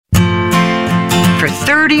for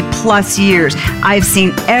 30 plus years. I've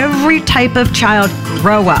seen every type of child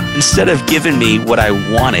grow up. Instead of giving me what I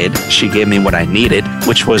wanted, she gave me what I needed,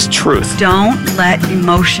 which was truth. Don't let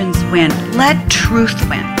emotions win. Let truth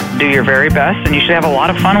win. Do your very best, and you should have a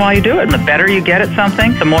lot of fun while you do it. And the better you get at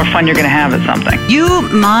something, the more fun you're going to have at something. You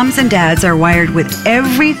moms and dads are wired with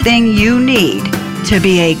everything you need to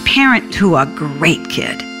be a parent to a great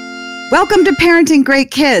kid. Welcome to Parenting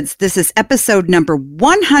Great Kids. This is episode number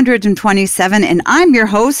 127, and I'm your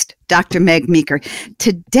host, Dr. Meg Meeker.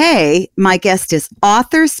 Today, my guest is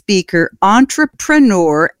author, speaker,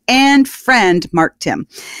 entrepreneur, and friend, Mark Timm.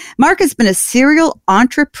 Mark has been a serial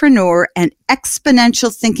entrepreneur and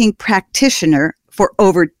exponential thinking practitioner for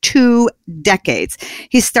over 2 decades.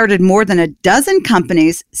 He started more than a dozen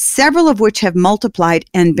companies, several of which have multiplied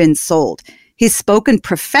and been sold. He's spoken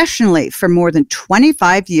professionally for more than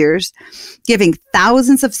 25 years, giving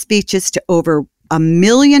thousands of speeches to over 1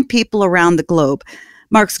 million people around the globe.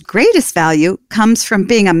 Mark's greatest value comes from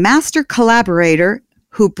being a master collaborator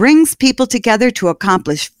who brings people together to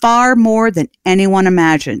accomplish far more than anyone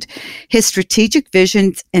imagined. His strategic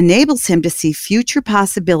vision enables him to see future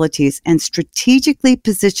possibilities and strategically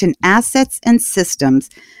position assets and systems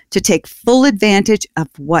to take full advantage of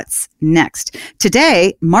what's next.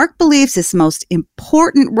 Today, Mark believes his most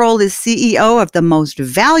important role as CEO of the most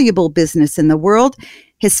valuable business in the world.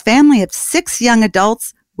 His family of 6 young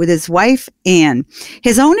adults with his wife, Anne.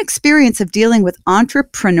 His own experience of dealing with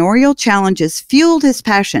entrepreneurial challenges fueled his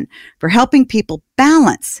passion for helping people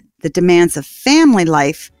balance the demands of family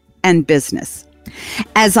life and business.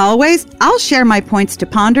 As always, I'll share my points to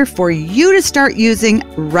ponder for you to start using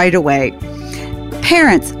right away.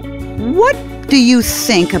 Parents, what do you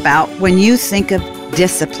think about when you think of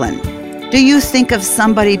discipline? Do you think of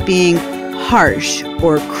somebody being harsh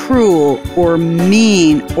or cruel or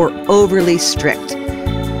mean or overly strict?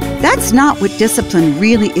 That's not what discipline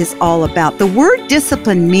really is all about. The word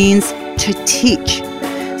discipline means to teach.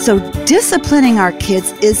 So disciplining our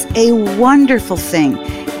kids is a wonderful thing.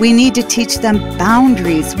 We need to teach them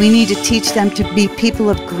boundaries. We need to teach them to be people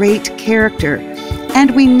of great character.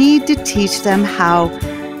 And we need to teach them how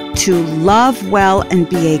to love well and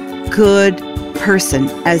be a good person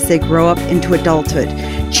as they grow up into adulthood.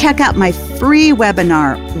 Check out my free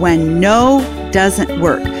webinar, When No Doesn't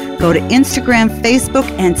Work. Go to Instagram, Facebook,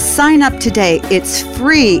 and sign up today. It's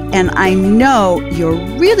free, and I know you're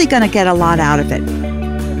really going to get a lot out of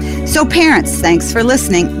it. So parents, thanks for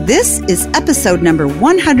listening. This is episode number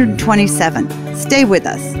 127. Stay with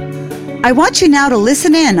us. I want you now to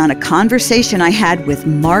listen in on a conversation I had with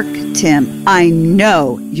Mark Timm. I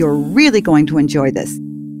know you're really going to enjoy this.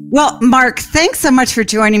 Well, Mark, thanks so much for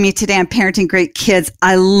joining me today on Parenting Great Kids.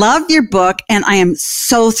 I love your book, and I am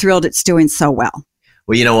so thrilled it's doing so well.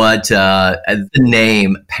 Well, you know what? The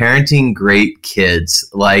name, Parenting Great Kids,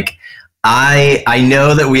 like I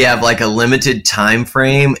know that we have like a limited time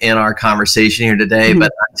frame in our conversation here today,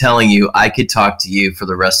 but I'm telling you, I could talk to you for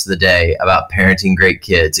the rest of the day about parenting great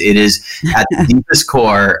kids. It is at the deepest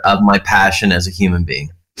core of my passion as a human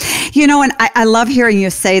being. You know, and I love hearing you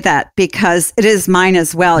say that because it is mine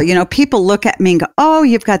as well. You know, people look at me and go, oh,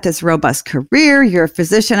 you've got this robust career. You're a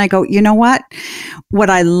physician. I go, you know what? What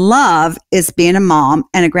I love is being a mom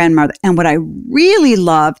and a grandmother. And what I really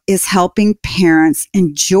love is helping parents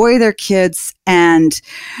enjoy their kids and,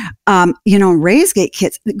 raise great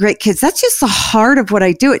kids. That's just the heart of what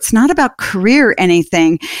I do. It's not about career or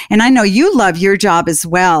anything. And I know you love your job as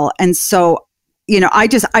well. And so I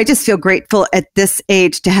just feel grateful at this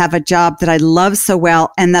age to have a job that I love so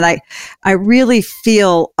well, and that I really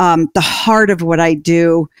feel the heart of what I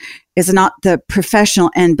do is not the professional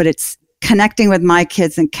end, but it's connecting with my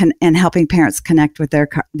kids and helping parents connect with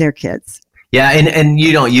their kids. Yeah, and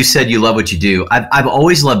you said you love what you do. I've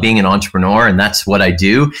always loved being an entrepreneur, and that's what I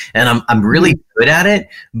do, and I'm really good at it.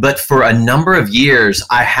 But for a number of years,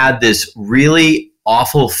 I had this really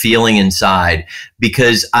awful feeling inside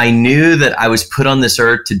because I knew that I was put on this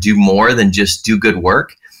earth to do more than just do good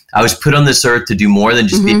work. I was put on this earth to do more than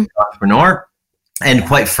just be an entrepreneur. And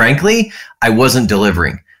quite frankly, I wasn't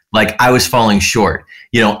delivering. Like I was falling short.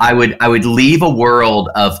 I would leave a world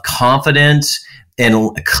of confidence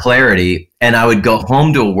and clarity, and I would go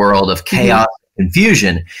home to a world of chaos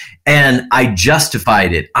confusion. And I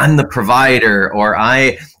justified it. I'm the provider, or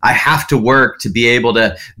I have to work to be able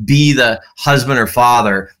to be the husband or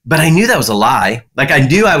father. But I knew that was a lie. Like I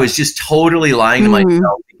knew I was just totally lying to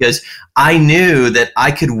myself, because I knew that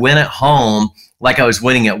I could win at home like I was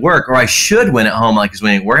winning at work, or I should win at home like I was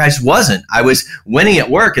winning at work. I just wasn't. I was winning at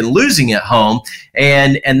work and losing at home,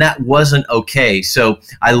 and that wasn't okay. So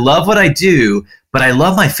I love what I do, but I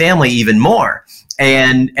love my family even more.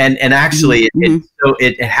 And actually,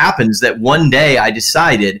 it happens that one day I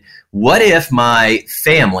decided, what if my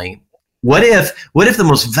family, what if the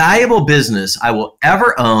most valuable business I will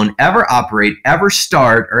ever own, ever operate, ever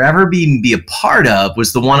start, or ever be a part of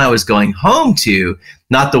was the one I was going home to,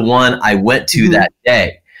 not the one I went to that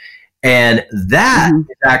day. And that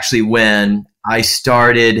is actually when I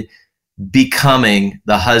started becoming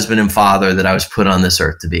the husband and father that I was put on this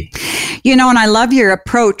earth to be. And I love your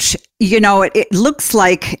approach. It looks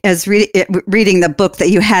like, as reading the book, that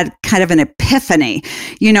you had kind of an epiphany.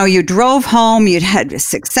 You drove home, you'd had a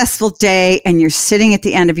successful day, and you're sitting at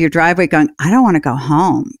the end of your driveway going, I don't want to go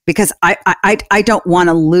home because I don't want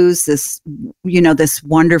to lose this, this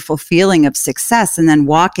wonderful feeling of success, and then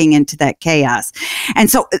walking into that chaos. And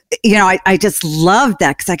so, I just love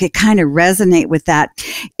that because I could kind of resonate with that.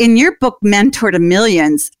 In your book, Mentor to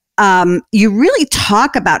Millions, you really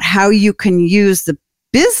talk about how you can use the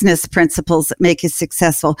business principles that make you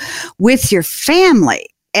successful with your family.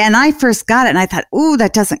 And I first got it and I thought, ooh,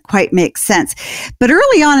 that doesn't quite make sense. But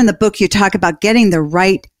early on in the book, you talk about getting the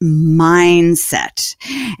right mindset,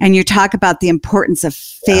 and you talk about the importance of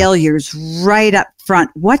failures right up front.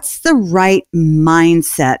 What's the right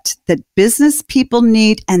mindset that business people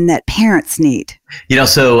need and that parents need?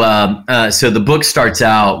 So the book starts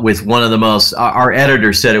out with one of the most, our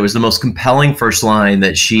editor said it was the most compelling first line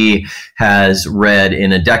that she has read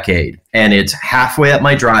in a decade. And it's halfway up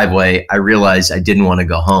my driveway, I realized I didn't want to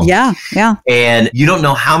go home. Yeah. And you don't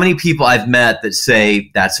know how many people I've met that say,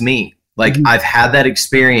 that's me. Like I've had that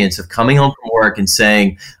experience of coming home from work and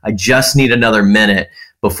saying, I just need another minute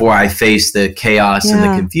before I face the chaos and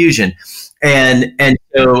the confusion. And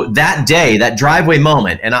so that day, that driveway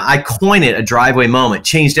moment, and I coin it a driveway moment,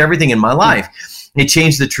 changed everything in my life. It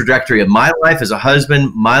changed the trajectory of my life as a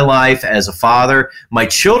husband, my life as a father, my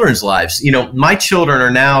children's lives. My children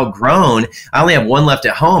are now grown. I only have one left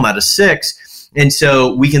at home out of 6. And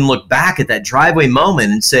so we can look back at that driveway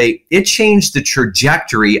moment and say, it changed the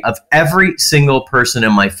trajectory of every single person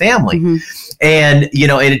in my family. And, and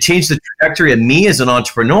it changed the trajectory of me as an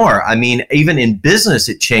entrepreneur. I mean, even in business,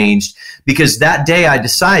 it changed because that day I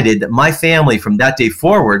decided that my family from that day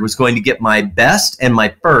forward was going to get my best and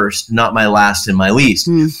my first, not my last and my least.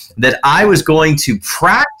 That I was going to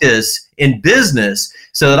practice in business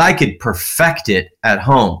so that I could perfect it at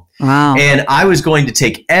home. Wow. And I was going to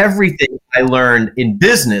take everything I learned in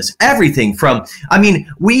business, everything from,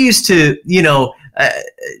 we used to,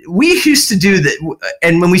 we used to do the,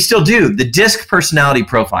 and when we still do, the DISC personality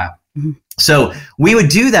profile. So we would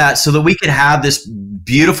do that so that we could have this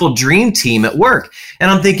beautiful dream team at work.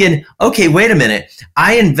 And I'm thinking, okay, wait a minute.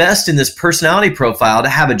 I invest in this personality profile to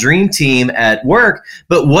have a dream team at work,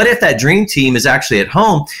 but what if that dream team is actually at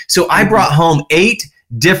home? So I brought home 8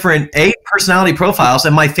 personality profiles,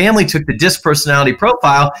 and my family took the DISC personality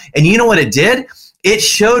profile. And you know what it did? It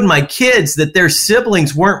showed my kids that their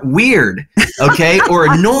siblings weren't weird, okay,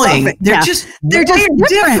 or annoying. They're just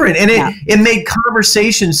different. And it made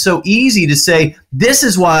conversation so easy to say, this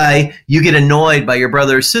is why you get annoyed by your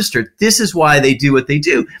brother or sister. This is why they do what they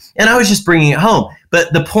do. And I was just bringing it home.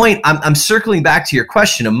 But the point, I'm circling back to your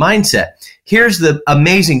question of mindset. Here's the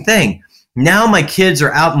amazing thing. Now my kids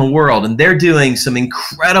are out in the world and they're doing some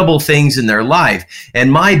incredible things in their life. And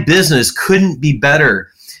my business couldn't be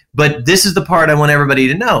better. But this is the part I want everybody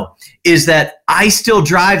to know, is that I still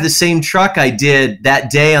drive the same truck I did that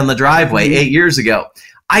day on the driveway 8 years ago.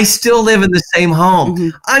 I still live in the same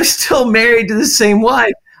home. I'm still married to the same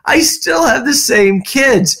wife. I still have the same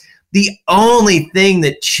kids. The only thing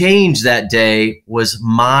that changed that day was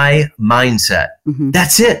my mindset.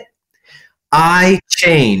 That's it. I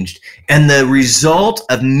changed. And the result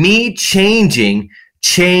of me changing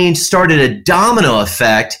started a domino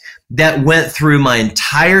effect that went through my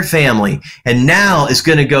entire family, and now is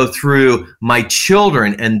going to go through my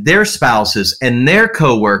children and their spouses and their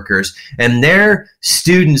coworkers and their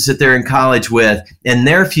students that they're in college with and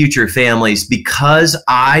their future families, because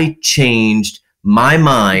I changed my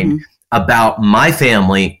mind about my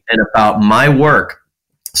family and about my work.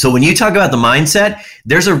 So when you talk about the mindset,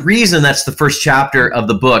 there's a reason that's the first chapter of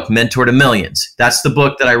the book, Mentor to Millions. That's the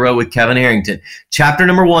book that I wrote with Kevin Harrington. Chapter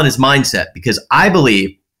number 1 is mindset, because I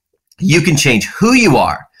believe you can change who you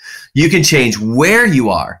are. You can change where you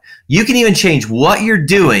are. You can even change what you're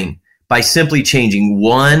doing by simply changing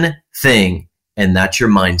one thing, and that's your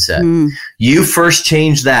mindset. You first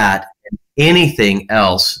change that, and anything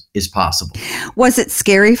else is possible. Was it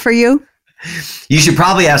scary for you? You should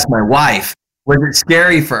probably ask my wife. Was it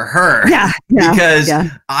scary for her? Yeah. Because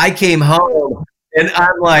I came home and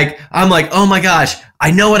I'm like, oh my gosh,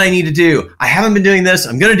 I know what I need to do. I haven't been doing this.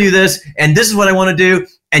 I'm going to do this. And this is what I want to do.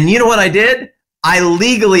 And you know what I did? I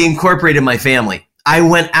legally incorporated my family. I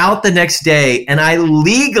went out the next day and I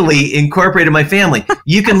legally incorporated my family.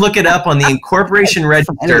 You can look it up on the incorporation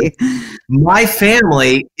register. My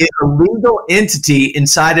family is a legal entity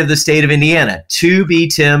inside of the state of Indiana,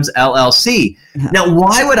 2B Tims LLC. Now,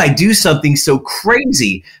 why would I do something so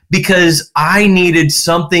crazy? Because I needed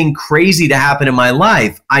something crazy to happen in my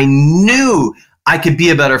life. I knew I could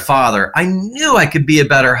be a better father. I knew I could be a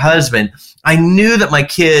better husband. I knew that my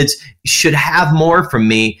kids should have more from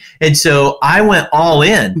me. And so I went all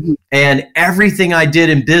in, and everything I did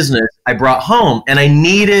in business, I brought home, and I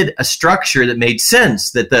needed a structure that made sense,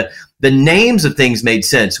 that the names of things made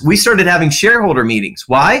sense. We started having shareholder meetings.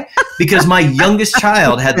 Why? Because my youngest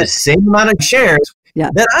child had the same amount of shares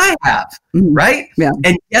that I have, right? Yeah.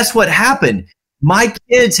 And guess what happened? My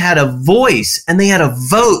kids had a voice, and they had a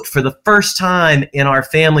vote for the first time in our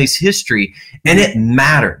family's history, and it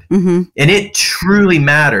mattered. And it truly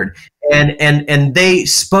mattered. And they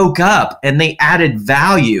spoke up, and they added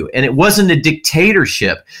value, and it wasn't a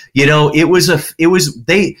dictatorship. You know, it was a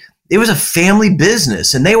family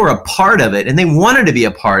business, and they were a part of it, and they wanted to be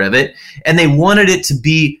a part of it, and they wanted it to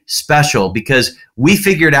be special because we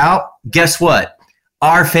figured out, guess what?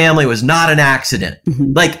 Our family was not an accident.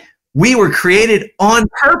 Like, we were created on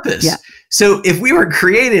purpose. Yeah. So if we were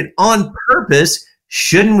created on purpose,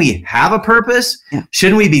 shouldn't we have a purpose? Yeah.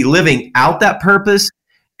 Shouldn't we be living out that purpose?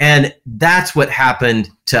 And that's what happened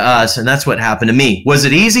to us. And that's what happened to me. Was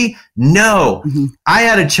it easy? No. I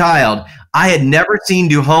had a child I had never seen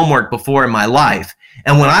do homework before in my life.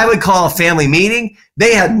 And when I would call a family meeting,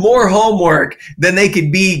 they had more homework than they could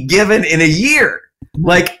be given in a year.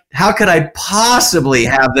 Like, how could I possibly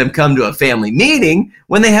have them come to a family meeting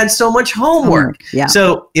when they had so much homework? Yeah.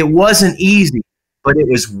 So it wasn't easy, but it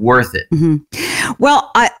was worth it. Well,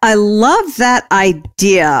 I love that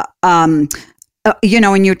idea. You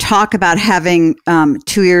know, when you talk about having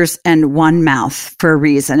 2 ears and one mouth for a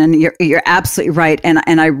reason, and you're absolutely right. And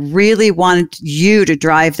I really wanted you to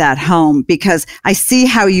drive that home because I see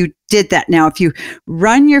how you did that. Now, if you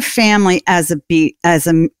run your family as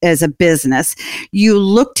a business, you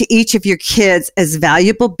look to each of your kids as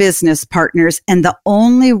valuable business partners, and the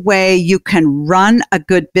only way you can run a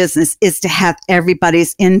good business is to have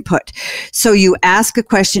everybody's input. So you ask a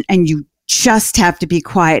question and you just have to be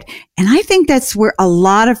quiet. And I think that's where a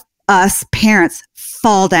lot of us parents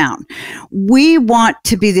fall down. We want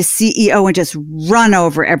to be the CEO and just run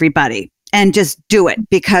over everybody and just do it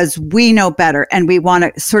because we know better and we want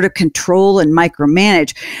to sort of control and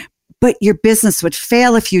micromanage. But your business would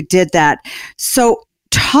fail if you did that. So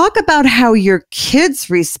talk about how your kids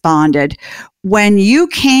responded when you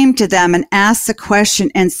came to them and asked the question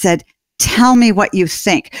and said, tell me what you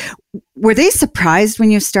think. Were they surprised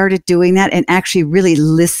when you started doing that and actually really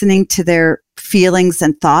listening to their feelings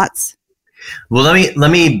and thoughts? Well,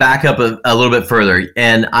 let me back up a little bit further.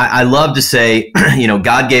 And I love to say, you know,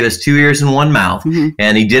 God gave us 2 ears and one mouth,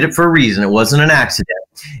 and he did it for a reason. It wasn't an accident.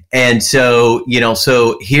 And so, you know,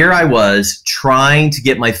 so here I was trying to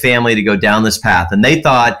get my family to go down this path, and they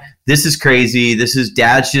thought, this is crazy. This is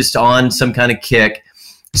dad's just on some kind of kick.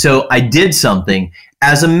 So I did something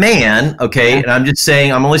as a man. Okay. And I'm just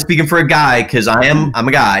saying, I'm only speaking for a guy because I'm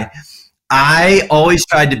a guy. I always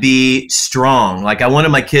tried to be strong. Like, I wanted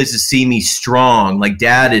my kids to see me strong, like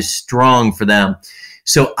dad is strong for them.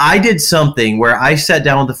 So I did something where I sat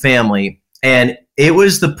down with the family, and it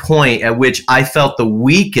was the point at which I felt the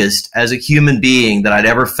weakest as a human being that I'd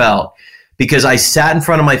ever felt, because I sat in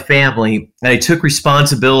front of my family and I took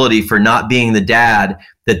responsibility for not being the dad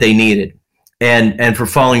that they needed, and for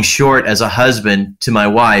falling short as a husband to my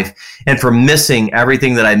wife, and for missing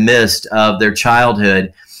everything that I missed of their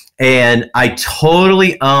childhood. And I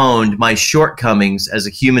totally owned my shortcomings as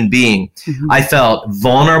a human being. I felt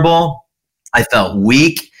vulnerable. I felt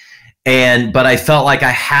weak. But I felt like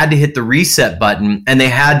I had to hit the reset button, and they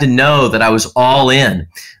had to know that I was all in,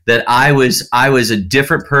 that I was a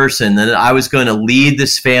different person, that I was going to lead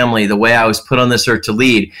this family the way I was put on this earth to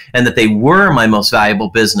lead, and that they were my most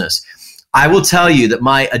valuable business. I will tell you that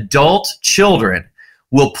my adult children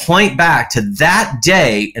will point back to that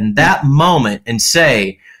day and that moment and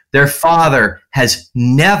say, their father has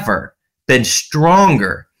never been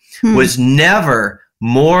stronger, was never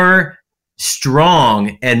more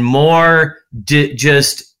strong and more they've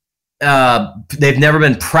never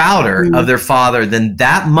been prouder of their father than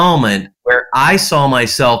that moment where I saw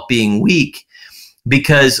myself being weak.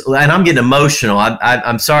 Because, and I'm getting emotional.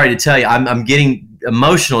 I'm sorry to tell you, I'm getting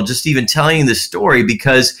emotional just even telling you this story,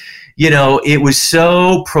 because you know, it was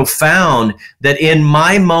so profound that in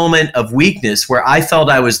my moment of weakness, where I felt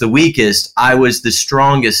I was the weakest, I was the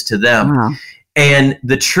strongest to them. Wow. And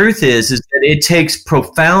the truth is that it takes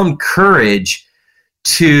profound courage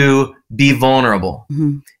to be vulnerable.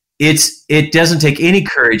 Mm-hmm. It doesn't take any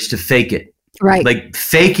courage to fake it. Right. Like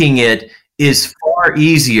faking it is far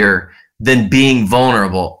easier than being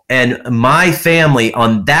vulnerable. And my family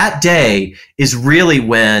on that day is really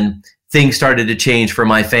when things started to change for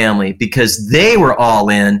my family, because they were all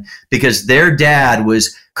in, because their dad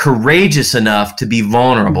was courageous enough to be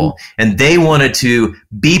vulnerable. Mm-hmm. And they wanted to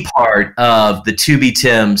be part of the 2B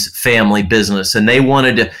Tims family business. And they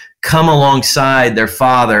wanted to come alongside their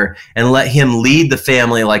father and let him lead the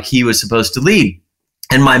family like he was supposed to lead.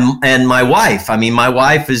 And my wife, my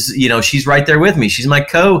wife is, she's right there with me. She's my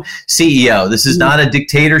co-CEO. This is not a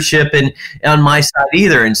dictatorship on my side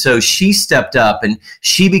either. And so she stepped up and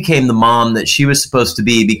she became the mom that she was supposed to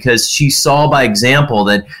be, because she saw by example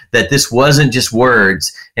that this wasn't just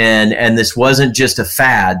words and this wasn't just a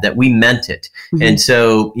fad, that we meant it. Mm-hmm. And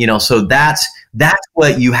so, so that's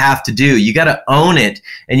what you have to do. You got to own it,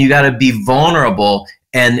 and you got to be vulnerable.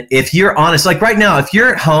 And if you're honest, like right now, if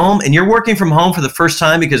you're at home and you're working from home for the first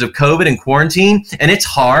time because of COVID and quarantine, and it's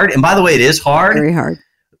hard, and by the way, it is hard. Very hard.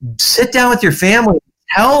 Sit down with your family.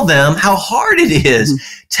 Tell them how hard it is.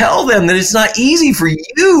 Mm-hmm. Tell them that it's not easy for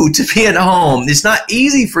you to be at home. It's not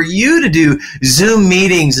easy for you to do Zoom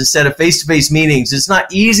meetings instead of face-to-face meetings. It's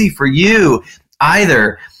not easy for you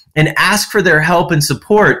either. And ask for their help and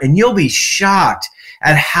support, and you'll be shocked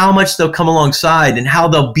at how much they'll come alongside and how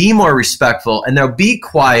they'll be more respectful and they'll be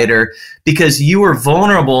quieter, because you were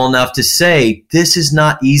vulnerable enough to say, this is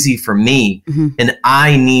not easy for me, mm-hmm. and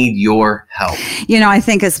I need your help. I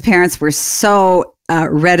think as parents, we're so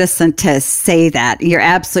reticent to say that. You're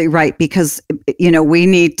absolutely right, because, we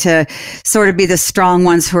need to sort of be the strong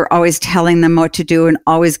ones who are always telling them what to do and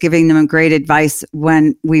always giving them great advice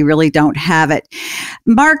when we really don't have it.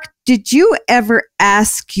 Mark, did you ever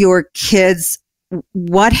ask your kids,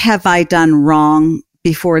 what have I done wrong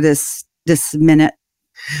before this minute?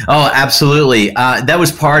 Oh, absolutely. That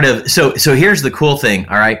was part of, so here's the cool thing.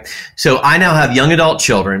 All right. So I now have young adult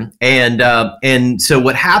children. And so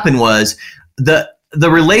what happened was the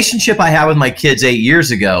relationship I had with my kids 8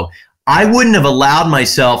 years ago, I wouldn't have allowed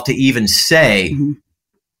myself to even say mm-hmm.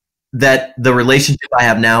 that the relationship I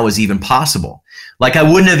have now was even possible. Like I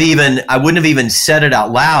wouldn't have even said it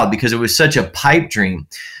out loud, because it was such a pipe dream.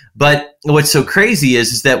 But what's so crazy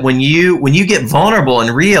is that when you get vulnerable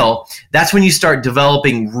and real, that's when you start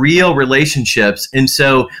developing real relationships. And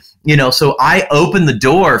so, so I opened the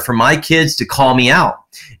door for my kids to call me out.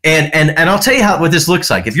 And I'll tell you what this looks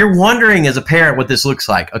like. If you're wondering as a parent what this looks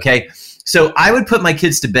like, okay? So I would put my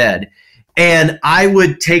kids to bed and I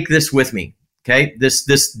would take this with me, okay?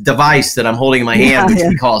 This device that I'm holding in my hand, which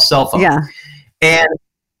we call a cell phone. Yeah. And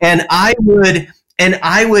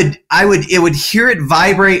it would hear it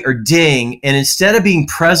vibrate or ding. And instead of being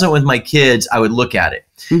present with my kids, I would look at it.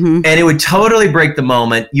 Mm-hmm. And it would totally break the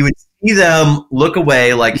moment. You would see them look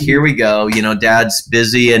away like, mm-hmm. here we go. Dad's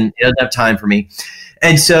busy and he doesn't have time for me.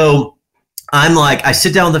 And so I'm like, I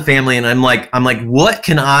sit down with the family and I'm like, what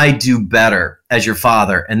can I do better as your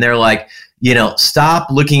father? And they're like, stop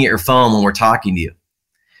looking at your phone when we're talking to you.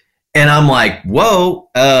 And I'm like, whoa,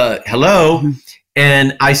 hello. Mm-hmm.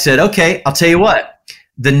 And I said, okay, I'll tell you what.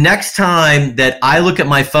 The next time that I look at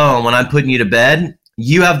my phone when I'm putting you to bed,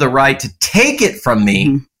 you have the right to take it from me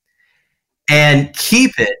mm-hmm. and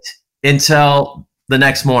keep it until the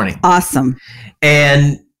next morning. Awesome.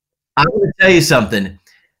 And I'm going to tell you something.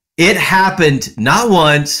 It happened not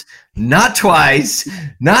once, not twice,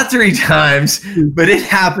 not 3 times, but it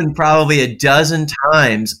happened probably a dozen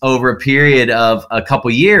times over a period of a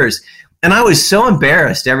couple years. And I was so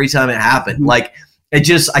embarrassed every time it happened. Mm-hmm. Like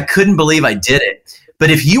I couldn't believe I did it. But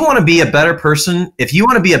if you want to be a better person, if you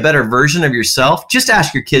want to be a better version of yourself, just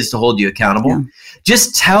ask your kids to hold you accountable. Yeah.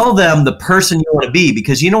 Just tell them the person you want to be,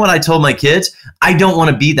 because you know what I told my kids? I don't want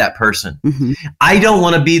to be that person. Mm-hmm. I don't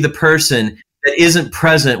want to be the person that isn't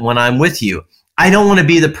present when I'm with you. I don't want to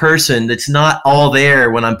be the person that's not all there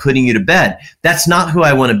when I'm putting you to bed. That's not who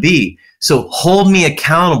I want to be. So hold me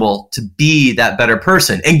accountable to be that better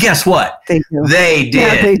person. And guess what? They did.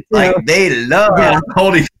 Yeah, they do. Like they love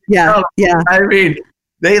holding. Yeah. Yeah.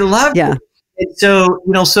 They love it. And so,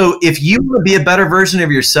 so if you want to be a better version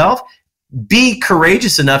of yourself, be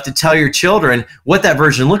courageous enough to tell your children what that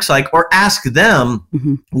version looks like, or ask them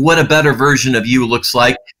mm-hmm. what a better version of you looks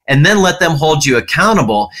like, and then let them hold you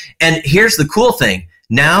accountable. And here's the cool thing.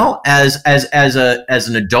 Now, as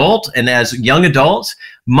an adult and as young adults,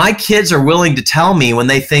 my kids are willing to tell me when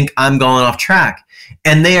they think I'm going off track.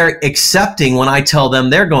 And they are accepting when I tell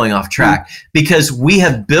them they're going off track, mm-hmm. because we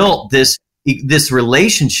have built this this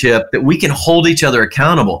relationship that we can hold each other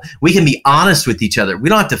accountable. We can be honest with each other. We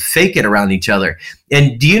don't have to fake it around each other.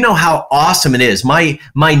 And do you know how awesome it is? My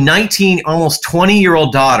 19, almost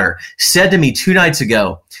 20-year-old daughter said to me 2 nights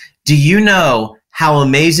ago, do you know how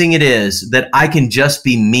amazing it is that I can just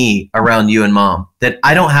be me around you and Mom, that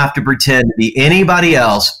I don't have to pretend to be anybody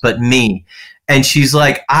else but me. And she's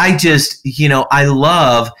like, I just, I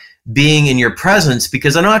love being in your presence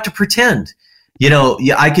because I don't have to pretend.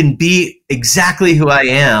 I can be exactly who I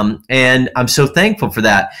am, and I'm so thankful for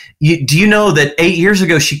that. Do you know that 8 years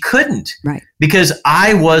ago she couldn't? Right. Because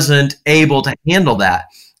I wasn't able to handle that.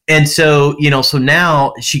 And so, so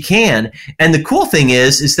now she can. And the cool thing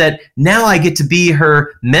is that now I get to be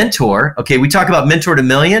her mentor. Okay, we talk about mentor to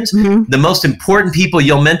millions. Mm-hmm. The most important people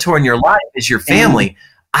you'll mentor in your life is your family. Mm-hmm.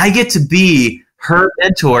 I get to be her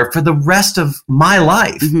mentor for the rest of my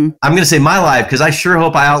life. Mm-hmm. I'm going to say my life because I sure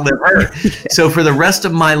hope I outlive her. So for the rest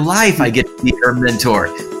of my life, I get to be her mentor.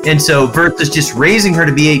 And so versus just raising her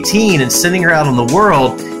to be 18 and sending her out in the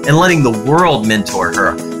world and letting the world mentor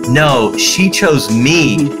her. No, she chose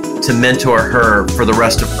me to mentor her for the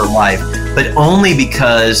rest of her life, but only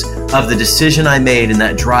because of the decision I made in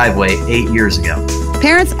that driveway 8 years ago.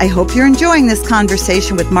 Parents, I hope you're enjoying this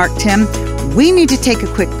conversation with Mark Timm. We need to take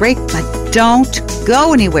a quick break, but don't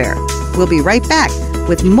go anywhere. We'll be right back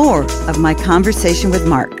with more of my conversation with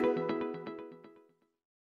Mark.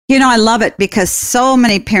 I love it because so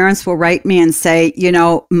many parents will write me and say,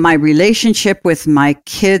 my relationship with my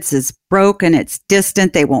kids is broken. It's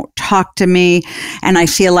distant. They won't talk to me. And I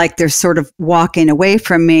feel like they're sort of walking away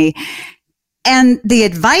from me. And the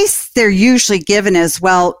advice they're usually given is,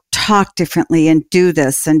 well, talk differently and do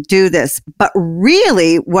this and do this. But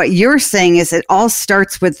really what you're saying is it all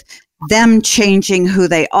starts with them changing who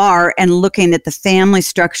they are and looking at the family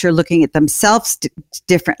structure, looking at themselves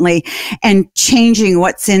differently and changing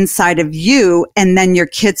what's inside of you. And then your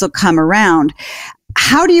kids will come around.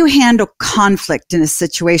 How do you handle conflict in a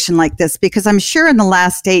situation like this? Because I'm sure in the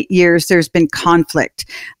last 8 years, there's been conflict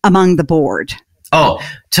among the board. Oh,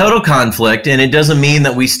 total conflict. And it doesn't mean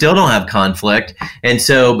that we still don't have conflict. And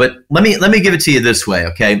so, but let me give it to you this way.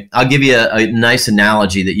 Okay. I'll give you a nice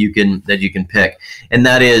analogy that you can pick. And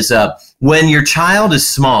that is, when your child is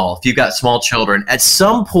small, if you've got small children, at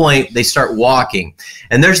some point they start walking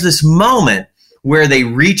and there's this moment where they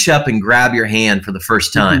reach up and grab your hand for the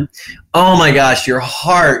first time. Mm-hmm. Oh my gosh, your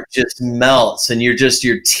heart just melts and your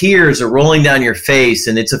tears are rolling down your face.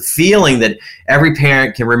 And it's a feeling that every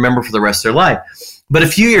parent can remember for the rest of their life. But a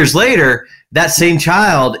few years later, that same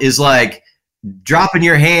child is like dropping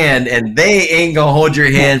your hand and they ain't gonna hold your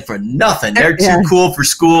hand for nothing. They're too cool for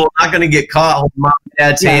school, not gonna get caught holding mom and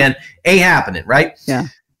dad's hand. Ain't happening, right? Yeah.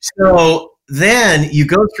 So then you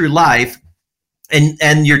go through life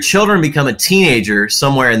and your children become a teenager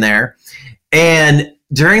somewhere in there. And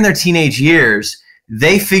during their teenage years,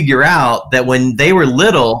 they figure out that when they were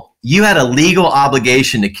little, you had a legal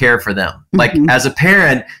obligation to care for them. Like as a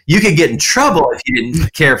parent, you could get in trouble if you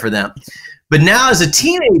didn't care for them. But now as a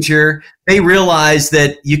teenager, they realize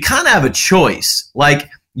that you kind of have a choice. Like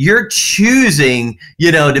you're choosing,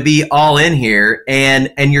 to be all in here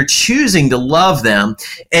and you're choosing to love them.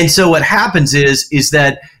 And so what happens is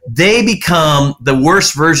that they become the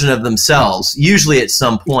worst version of themselves, usually at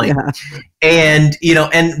some point. Yeah. And,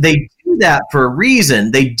 and they do that for a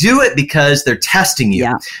reason. They do it because they're testing you.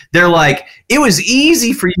 Yeah. They're like, it was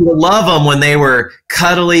easy for you to love them when they were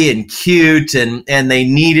cuddly and cute and they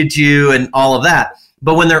needed you and all of that.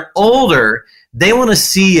 But when they're older, they want to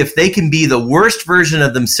see if they can be the worst version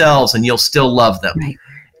of themselves and you'll still love them. Right.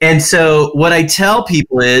 And so what I tell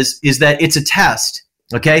people is that it's a test.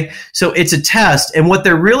 Okay. So it's a test. And what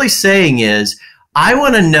they're really saying is, I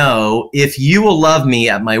want to know if you will love me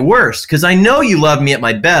at my worst, because I know you loved me at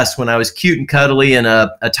my best when I was cute and cuddly and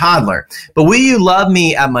a toddler. But will you love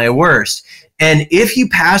me at my worst? And if you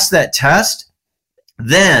pass that test,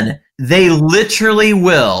 then they literally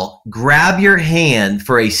will grab your hand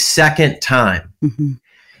for a second time. Mm-hmm.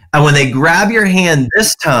 And when they grab your hand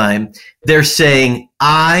this time, they're saying,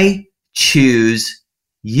 I choose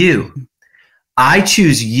you. I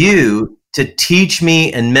choose you to teach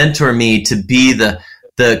me and mentor me to be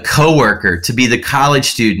the coworker, to be the college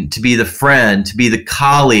student, to be the friend, to be the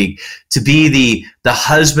colleague, to be the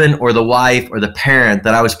husband or the wife or the parent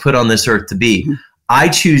that I was put on this earth to be. Mm-hmm. I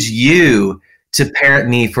choose you to parent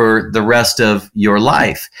me for the rest of your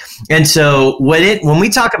life. And so when we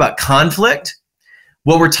talk about conflict,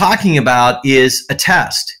 what we're talking about is a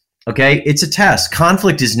test. Okay, it's a test.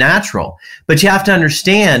 Conflict is natural, but you have to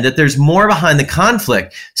understand that there's more behind the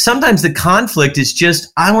conflict. Sometimes the conflict is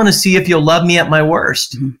just, I want to see if you'll love me at my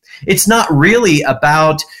worst. Mm-hmm. It's not really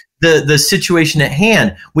about the situation at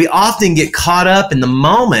hand. We often get caught up in the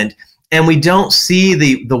moment and we don't see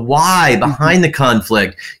the why behind the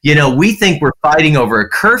conflict. We think we're fighting over a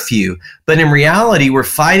curfew, but in reality, we're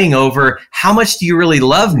fighting over how much do you really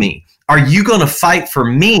love me? Are you going to fight for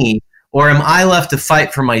me? Or am I left to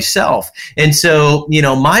fight for myself? And so,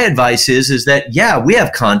 my advice is that, yeah, we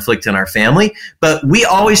have conflict in our family, but we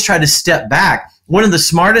always try to step back. One of the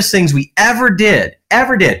smartest things we ever did,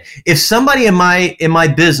 if somebody in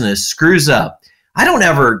my business screws up, I don't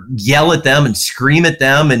ever yell at them and scream at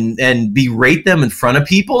them and berate them in front of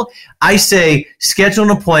people. I say, schedule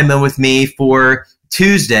an appointment with me for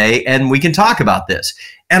Tuesday and we can talk about this.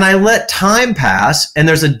 And I let time pass, and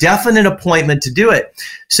there's a definite appointment to do it.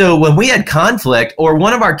 So when we had conflict or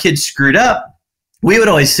one of our kids screwed up, we would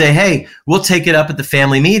always say, hey, we'll take it up at the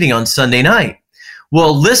family meeting on Sunday night.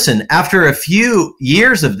 Well, listen, after a few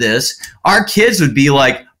years of this, our kids would be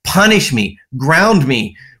like, punish me, ground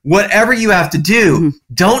me, whatever you have to do.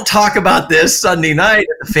 Don't talk about this Sunday night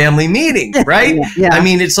at the family meeting, right? Yeah. I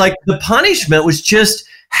mean, it's like the punishment was just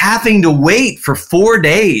having to wait for 4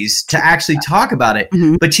 days to actually talk about it.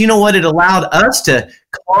 But you know what? It allowed us to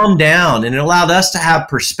calm down and it allowed us to have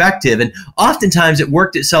perspective. And oftentimes it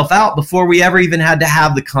worked itself out before we ever even had to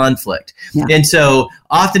have the conflict. Yeah. And so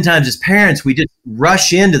oftentimes as parents, we just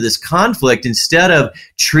rush into this conflict instead of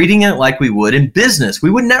treating it like we would in business.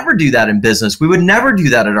 We would never do that in business. We would never do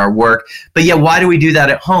that at our work. But yet, why do we do that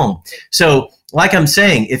at home? So like I'm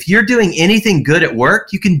saying, if you're doing anything good at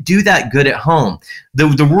work, you can do that good at home. The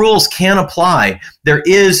rules can apply. There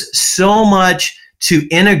is so much to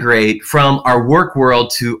integrate from our work world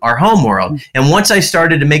to our home world. And once I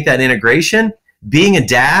started to make that integration, being a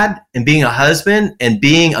dad and being a husband and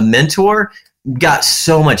being a mentor got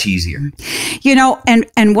so much easier.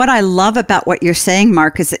 And what I love about what you're saying,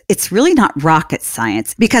 Mark, is it's really not rocket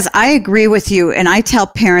science, because I agree with you. And I tell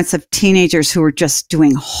parents of teenagers who are just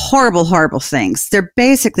doing horrible, horrible things, they're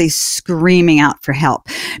basically screaming out for help,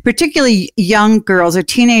 particularly young girls or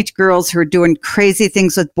teenage girls who are doing crazy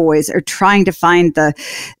things with boys or trying to find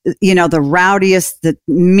the rowdiest, the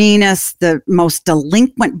meanest, the most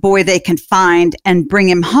delinquent boy they can find and bring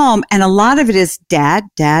him home. And a lot of it is dad,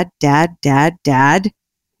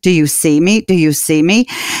 do you see me? Do you see me?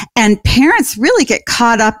 And parents really get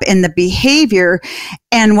caught up in the behavior.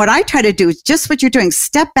 And what I try to do is just what you're doing,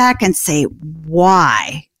 step back and say,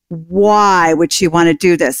 why? Why would she want to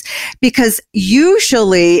do this? Because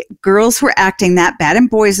usually girls who are acting that bad, and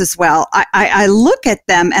boys as well, I look at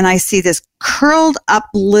them and I see this curled up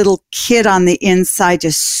little kid on the inside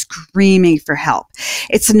just screaming for help.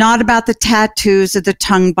 It's not about the tattoos or the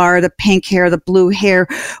tongue bar, the pink hair, the blue hair,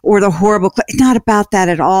 or the horrible, it's not about that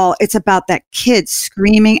at all. It's about that kid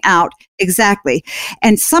screaming out. Exactly.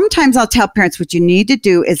 And sometimes I'll tell parents what you need to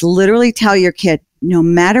do is literally tell your kid, no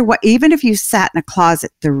matter what, even if you sat in a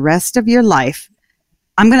closet the rest of your life,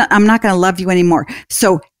 I'm not going to love you anymore.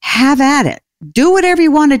 So have at it. Do whatever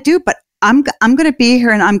you want to do, but I'm going to be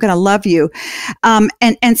here and I'm going to love you.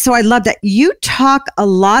 And so I love that you talk a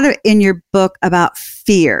lot in your book about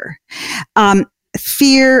fear,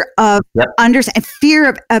 fear of understanding,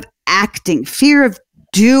 fear of acting, fear of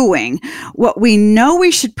doing what we know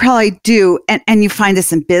we should probably do. And you find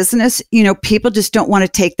this in business, people just don't want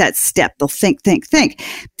to take that step. They'll think.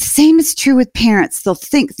 Same is true with parents. They'll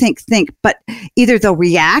think, but either they'll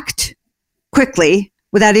react quickly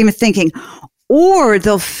without even thinking, or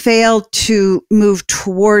they'll fail to move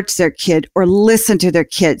towards their kid or listen to their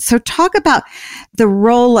kid. So talk about the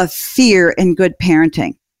role of fear in good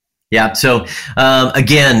parenting. Yeah. So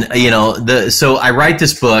again, so I write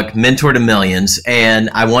this book, Mentor to Millions, and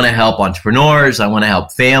I want to help entrepreneurs. I want to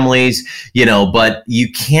help families, but you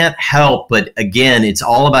can't help. But again, it's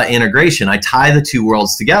all about integration. I tie the two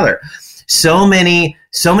worlds together. So many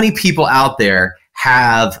people out there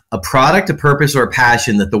have a product, a purpose, or a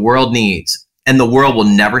passion that the world needs, and the world will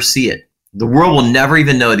never see it. The world will never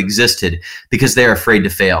even know it existed because they're afraid to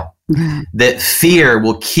fail. That fear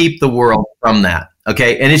will keep the world from that.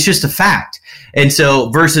 Okay. And it's just a fact. And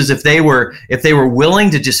so versus if they were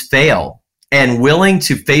willing to just fail and willing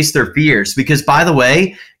to face their fears, because by the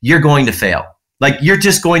way, you're going to fail. Like you're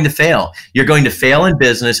just going to fail. You're going to fail in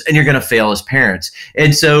business and you're going to fail as parents.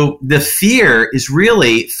 And so the fear is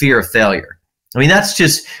really fear of failure. I mean, that's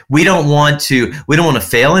just, we don't want to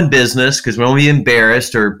fail in business because we don't want to be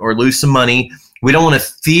embarrassed or lose some money. We don't want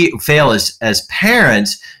to fail as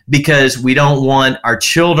parents because we don't want our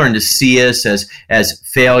children to see us as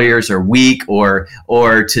failures or weak or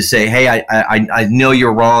to say, hey, I know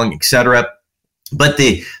you're wrong, etc. But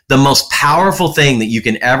the most powerful thing that you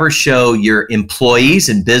can ever show your employees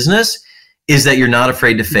in business is that you're not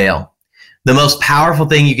afraid to fail. The most powerful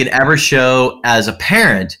thing you can ever show as a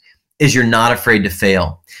parent is you're not afraid to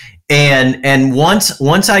fail. And once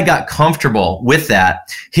I got comfortable with that,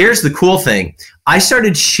 here's the cool thing. I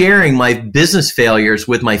started sharing my business failures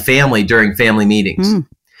with my family during family meetings.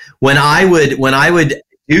 When I would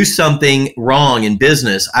do something wrong in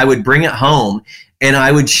business, I would bring it home and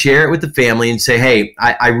I would share it with the family and say, hey,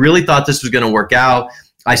 I really thought this was going to work out.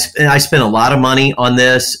 I spent a lot of money on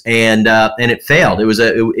this and it failed.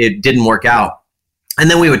 It didn't work out. And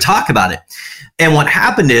then we would talk about it. And what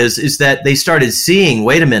happened is that they started seeing,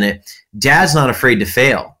 wait a minute, Dad's not afraid to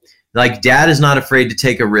fail. Like, Dad is not afraid to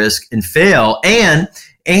take a risk and fail. And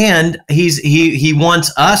he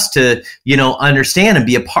wants us to, understand and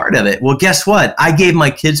be a part of it. Well, guess what? I gave my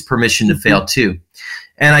kids permission to fail too.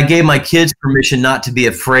 And I gave my kids permission not to be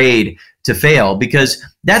afraid to fail, because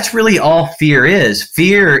that's really all fear is.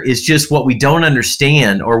 Fear is just what we don't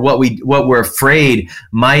understand or what we're afraid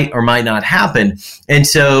might or might not happen. And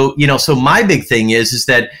so, so my big thing is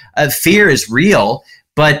that fear is real.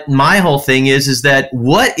 But my whole thing is that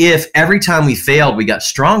what if every time we failed, we got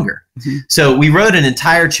stronger? So we wrote an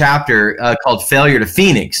entire chapter called Failure to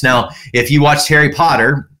Phoenix. Now, if you watched Harry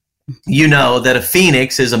Potter, you know that a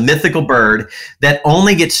phoenix is a mythical bird that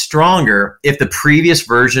only gets stronger if the previous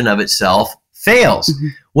version of itself fails.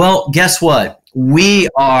 Well, guess what? We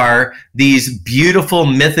are these beautiful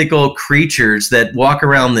mythical creatures that walk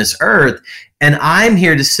around this earth. And I'm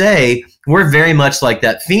here to say we're very much like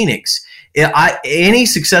that phoenix. Any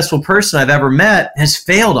successful person I've ever met has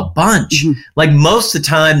failed a bunch. Like, most of the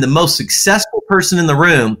time, the most successful person in the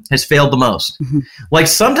room has failed the most. Like,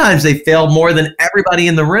 sometimes they fail more than everybody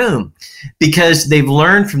in the room because they've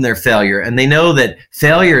learned from their failure and they know that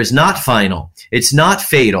failure is not final. It's not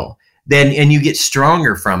fatal. And you get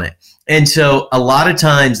stronger from it. And so a lot of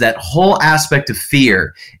times that whole aspect of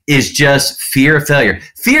fear is just fear of failure,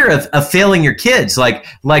 fear of failing your kids. I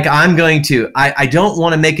don't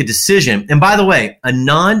want to make a decision. And by the way, a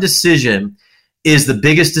non-decision is the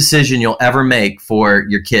biggest decision you'll ever make for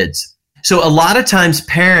your kids. So a lot of times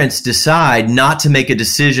parents decide not to make a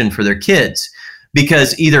decision for their kids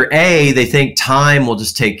because either A, they think time will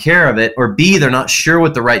just take care of it, or B, they're not sure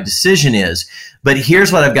what the right decision is. But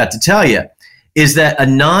here's what I've got to tell you. Is that a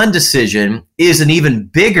non-decision is an even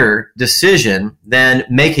bigger decision than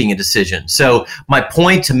making a decision. So my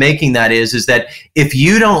point to making that is that if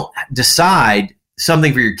you don't decide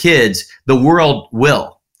something for your kids, the world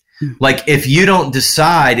will. Like, if you don't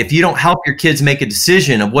decide, if you don't help your kids make a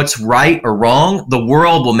decision of what's right or wrong, the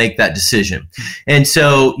world will make that decision. And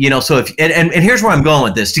so, and here's where I'm going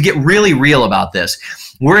with this, to get really real about this.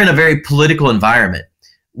 We're in a very political environment.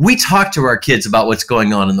 We talk to our kids about what's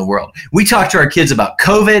going on in the world. We talk to our kids about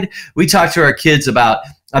COVID. We talk to our kids about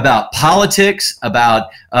politics,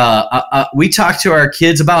 we talk to our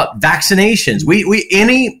kids about vaccinations. We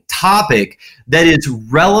any topic that is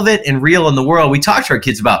relevant and real in the world, we talk to our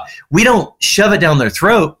kids about. We don't shove it down their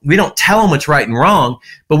throat. We don't tell them what's right and wrong,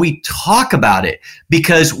 but we talk about it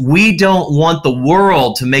because we don't want the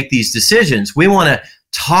world to make these decisions. We want to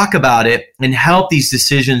talk about it and help these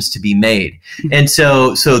decisions to be made. And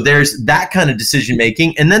so there's that kind of decision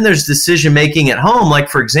making. And then there's decision making at home. Like,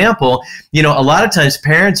 for example, a lot of times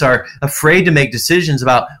parents are afraid to make decisions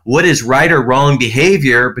about what is right or wrong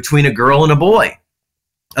behavior between a girl and a boy.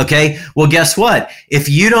 Okay. Well, guess what? If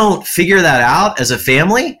you don't figure that out as a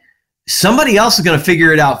family, somebody else is going to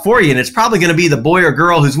figure it out for you. And it's probably going to be the boy or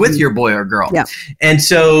girl who's with your boy or girl. Yeah. And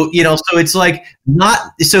so, so it's like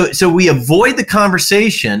so we avoid the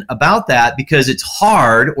conversation about that because it's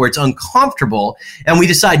hard or it's uncomfortable. And we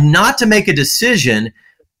decide not to make a decision.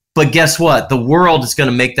 But guess what? The world is going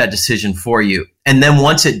to make that decision for you. And then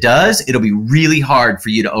once it does, it'll be really hard for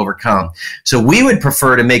you to overcome. So we would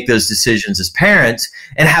prefer to make those decisions as parents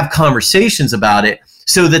and have conversations about it,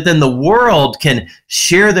 so that then the world can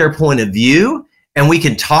share their point of view and we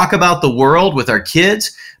can talk about the world with our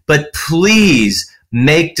kids. But please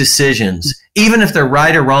make decisions, even if they're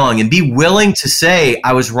right or wrong, and be willing to say,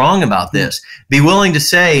 I was wrong about this. Be willing to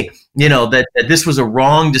say, that this was a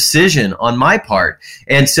wrong decision on my part.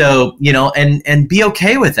 And so, and be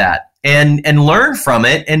okay with that. And learn from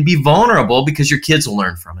it and be vulnerable, because your kids will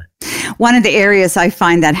learn from it. One of the areas I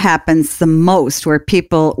find that happens the most, where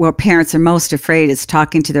parents are most afraid, is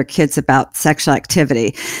talking to their kids about sexual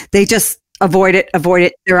activity. They just avoid it.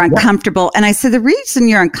 They're uncomfortable. And I say, the reason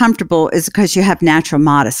you're uncomfortable is because you have natural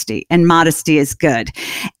modesty, and modesty is good.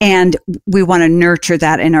 And we want to nurture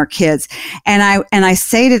that in our kids. And I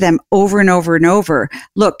say to them over and over and over,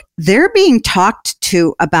 look, they're being talked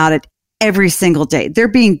to about it every single day. They're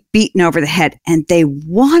being beaten over the head, and they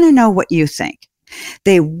want to know what you think.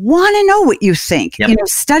 They want to know what you think. Yep. You know,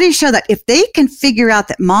 studies show that if they can figure out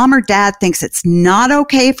that mom or dad thinks it's not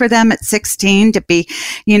okay for them at 16 to be,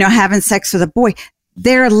 you know, having sex with a boy,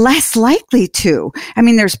 they're less likely to. I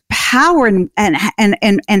mean, there's power in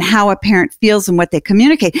how a parent feels and what they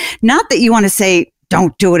communicate. Not that you want to say,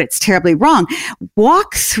 don't do it, it's terribly wrong.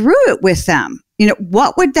 Walk through it with them. You know,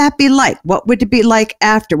 what would that be like? What would it be like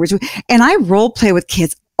afterwards? And I role play with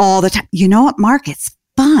kids all the time. You know what, Mark? It's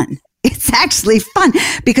fun. It's actually fun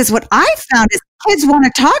because what I found is kids want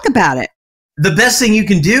to talk about it. The best thing you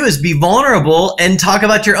can do is be vulnerable and talk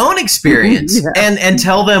about your own experience and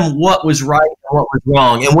tell them what was right and what was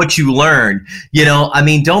wrong and what you learned. You know, I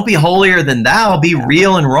mean, don't be holier than thou, be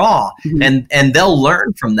real and raw, and they'll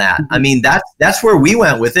learn from that. I mean, that's where we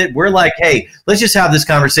went with it. We're like, hey, let's just have this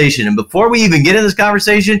conversation. And before we even get in this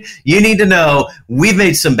conversation, you need to know we've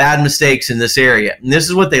made some bad mistakes in this area. And this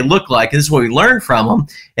is what they look like. And this is what we learned from them.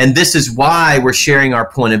 And this is why we're sharing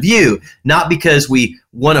our point of view, not because we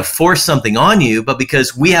want to force something on you, but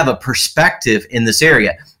because we have a perspective in this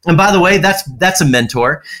area. And by the way, that's a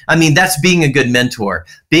mentor. I mean, that's being a good mentor.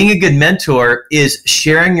 Being a good mentor is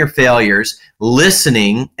sharing your failures,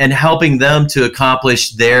 listening, and helping them to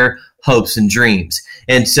accomplish their hopes and dreams.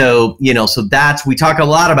 And so, you know, we talk a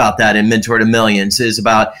lot about that in Mentor to Millions. It's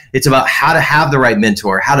about how to have the right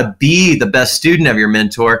mentor, how to be the best student of your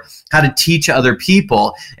mentor, how to teach other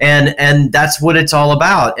people. And that's what it's all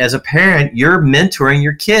about. As a parent, you're mentoring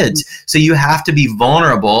your kids. So you have to be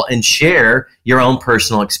vulnerable and share your own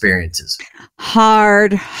personal experiences.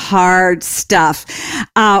 Hard stuff.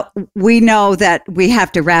 We know that we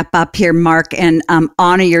have to wrap up here, Mark, and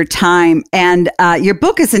honor your time. And your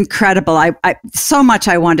book is incredible. I so much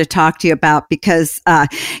I want to talk to you about because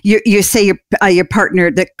you say your partner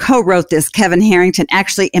that co-wrote this, Kevin Harrington,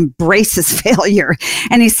 actually embraces failure.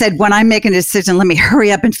 And he said, when I make a decision, let me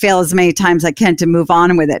hurry up and fail as many times as I can to move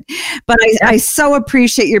on with it. But I so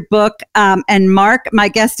appreciate your book. And Mark, my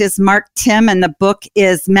guest is Mark Timm, and the book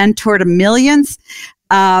is Mentor to Millions.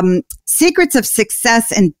 Secrets of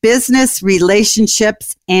Success in Business,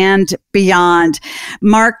 Relationships, and Beyond.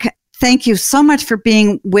 Mark, thank you so much for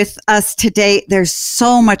being with us today. There's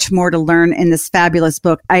so much more to learn in this fabulous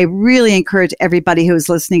book. I really encourage everybody who is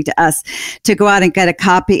listening to us to go out and get a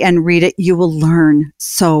copy and read it. You will learn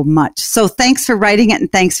so much. So thanks for writing it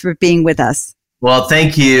and thanks for being with us. Well,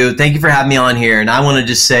 thank you. Thank you for having me on here. And I want to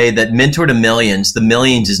just say that Mentor to Millions, the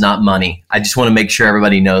millions is not money. I just want to make sure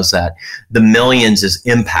everybody knows that. The millions is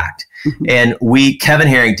impact. And Kevin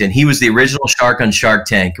Harrington, he was the original shark on Shark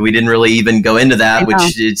Tank. We didn't really even go into that,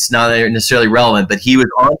 which it's not necessarily relevant, but he was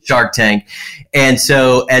on Shark Tank. And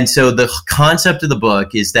so the concept of the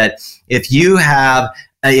book is that if you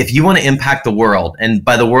want to impact the world, and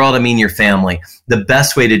by the world, I mean your family, the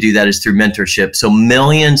best way to do that is through mentorship. So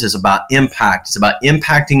Millions is about impact. It's about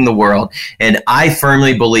impacting the world. And I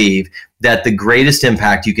firmly believe that the greatest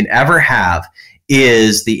impact you can ever have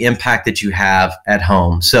is the impact that you have at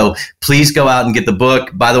home. So please go out and get the book.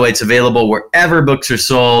 By the way, it's available wherever books are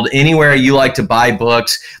sold. Anywhere you like to buy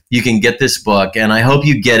books, you can get this book. And I hope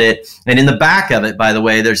you get it. And in the back of it, by the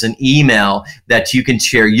way, there's an email that you can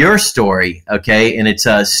share your story, okay? And it's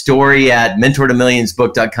a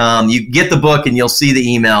story@mentortomillionsbook.com. You get the book and you'll see the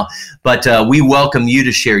email. But we welcome you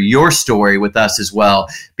to share your story with us as well,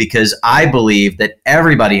 because I believe that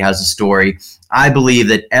everybody has a story. I believe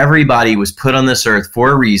that everybody was put on this earth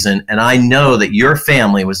for a reason, and I know that your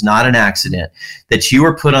family was not an accident, that you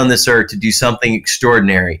were put on this earth to do something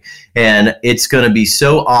extraordinary. And it's going to be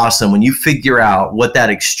so awesome when you figure out what that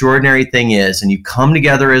extraordinary thing is and you come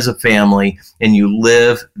together as a family and you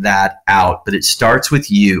live that out. But it starts with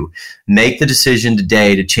you. Make the decision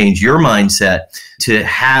today to change your mindset to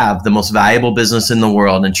have the most valuable business in the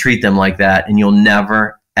world and treat them like that, and you'll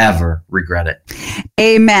never, ever regret it.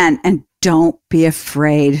 Amen. And don't be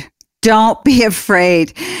afraid. Don't be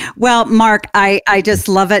afraid. Well, Mark, I just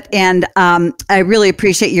love it. And I really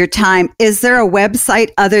appreciate your time. Is there a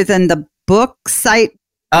website other than the book site?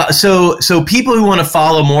 So people who want to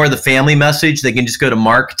follow more of the family message, they can just go to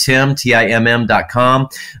marktimm.com.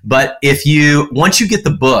 But once you get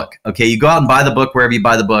the book, okay, you go out and buy the book wherever you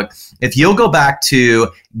buy the book. If you'll go back to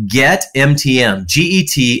getmtm.com,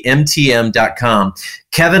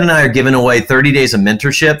 Kevin and I are giving away 30 days of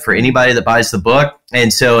mentorship for anybody that buys the book.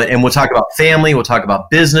 And we'll talk about family, we'll talk about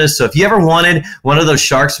business. So if you ever wanted one of those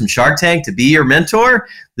sharks from Shark Tank to be your mentor,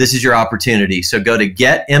 this is your opportunity. So go to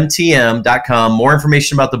getmtm.com, more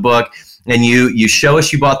information about the book, and you show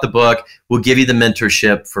us you bought the book, we'll give you the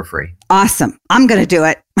mentorship for free. Awesome. I'm going to do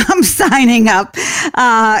it. I'm signing up.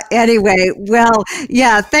 Anyway, well,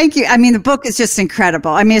 yeah, thank you. I mean, the book is just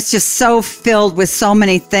incredible. I mean, it's just so filled with so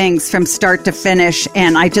many things from start to finish.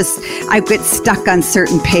 And I get stuck on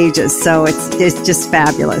certain pages. So it's just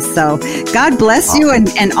fabulous. So God bless you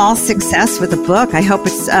and all success with the book. I hope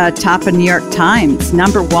it's top of New York Times,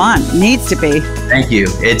 #1. Needs to be. Thank you.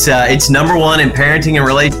 It's #1 in parenting and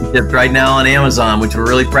relationships right now on Amazon, which we're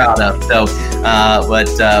really proud of. So, but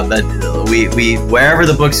we wherever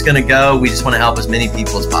the book's going to go, we just want to help as many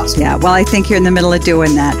people as possible. Yeah, well, I think you're in the middle of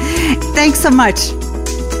doing that. Thanks so much.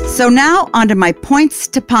 So now on to my points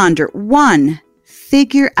to ponder. 1,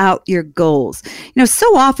 figure out your goals.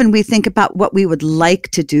 So often we think about what we would like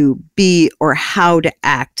to do, be, or how to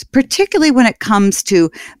act, particularly when it comes to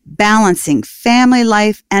balancing family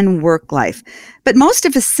life and work life. But most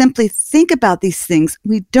of us simply think about these things.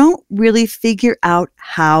 We don't really figure out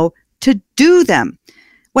how to do them.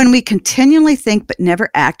 When we continually think but never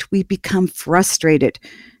act, we become frustrated.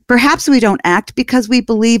 Perhaps we don't act because we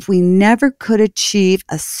believe we never could achieve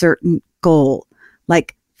a certain goal,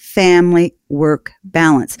 like family work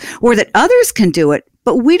balance, or that others can do it,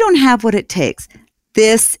 but we don't have what it takes.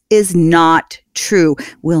 This is not true.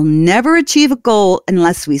 We'll never achieve a goal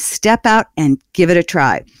unless we step out and give it a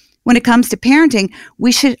try. When it comes to parenting,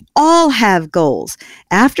 we should all have goals.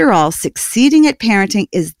 After all, succeeding at parenting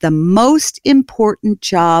is the most important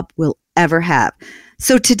job we'll ever have.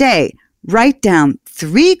 So today, write down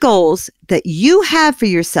 3 goals that you have for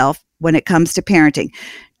yourself when it comes to parenting.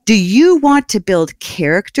 Do you want to build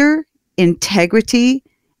character, integrity,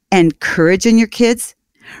 and courage in your kids?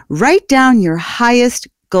 Write down your highest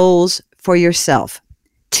goals for yourself.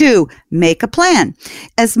 2, make a plan.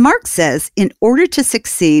 As Mark says, in order to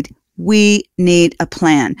succeed, we need a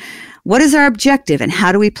plan. What is our objective and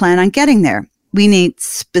how do we plan on getting there? We need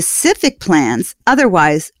specific plans,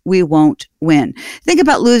 otherwise we won't win. Think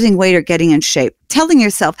about losing weight or getting in shape. Telling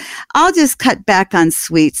yourself, I'll just cut back on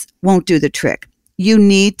sweets won't do the trick. You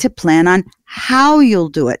need to plan on how you'll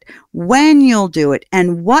do it, when you'll do it,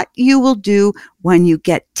 and what you will do when you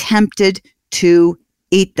get tempted to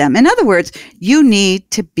eat them. In other words, you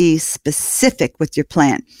need to be specific with your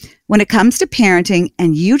plan. When it comes to parenting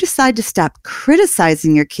and you decide to stop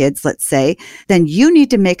criticizing your kids, let's say, then you need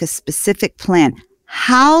to make a specific plan.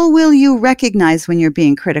 How will you recognize when you're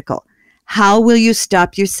being critical? How will you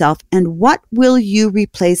stop yourself? And what will you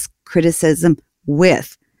replace criticism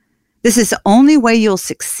with? This is the only way you'll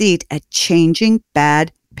succeed at changing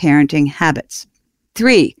bad parenting habits.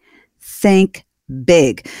 3, think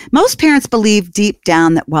big. Most parents believe deep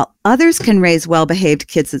down that while others can raise well-behaved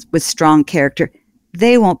kids with strong character,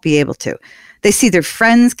 they won't be able to. They see their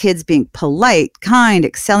friends' kids being polite, kind,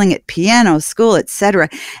 excelling at piano, school, etc.,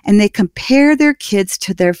 and they compare their kids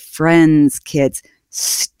to their friends' kids.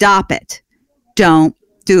 Stop it. Don't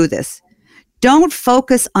do this. Don't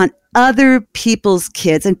focus on other people's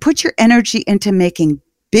kids and put your energy into making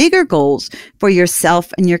bigger goals for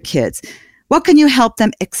yourself and your kids. What can you help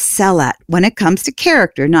them excel at when it comes to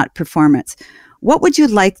character, not performance? What would you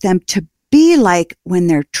like them to be like when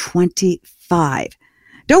they're 25?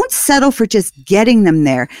 Don't settle for just getting them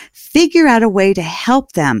there. Figure out a way to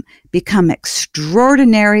help them become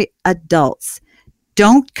extraordinary adults.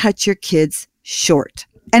 Don't cut your kids short.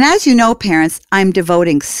 And as you know, parents, I'm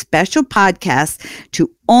devoting special podcasts to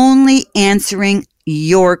only answering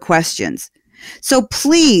your questions. So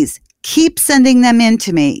please keep sending them in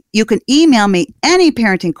to me. You can email me any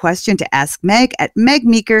parenting question to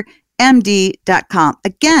askmeg@megmeekermd.com.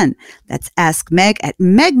 Again, that's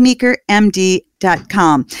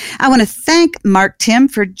askmeg@megmeekermd.com. I want to thank Mark Timm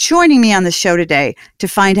for joining me on the show today. To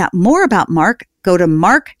find out more about Mark, go to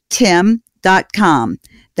marktimm.com.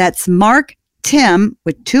 That's Mark Timm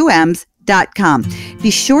with 2 M's.com.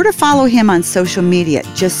 Be sure to follow him on social media.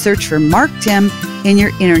 Just search for Mark Timm in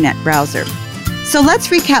your internet browser. So let's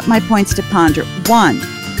recap my points to ponder. 1,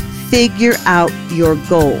 figure out your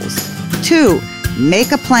goals. 2,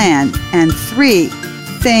 make a plan. And 3,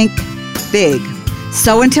 think big.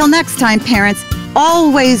 So until next time, parents,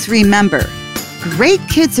 always remember, great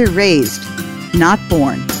kids are raised, not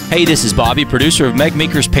born. Hey, this is Bobby, producer of Meg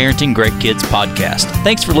Meeker's Parenting Great Kids podcast.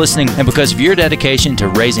 Thanks for listening, and because of your dedication to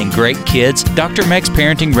raising great kids, Dr. Meg's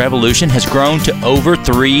Parenting Revolution has grown to over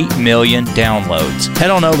 3 million downloads. Head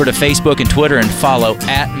on over to Facebook and Twitter and follow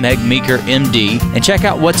 @MegMeekerMD and check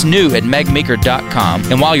out what's new at megmeeker.com.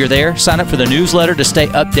 And while you're there, sign up for the newsletter to stay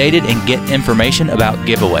updated and get information about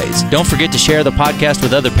giveaways. Don't forget to share the podcast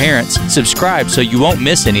with other parents, subscribe so you won't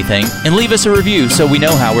miss anything, and leave us a review so we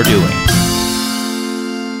know how we're doing.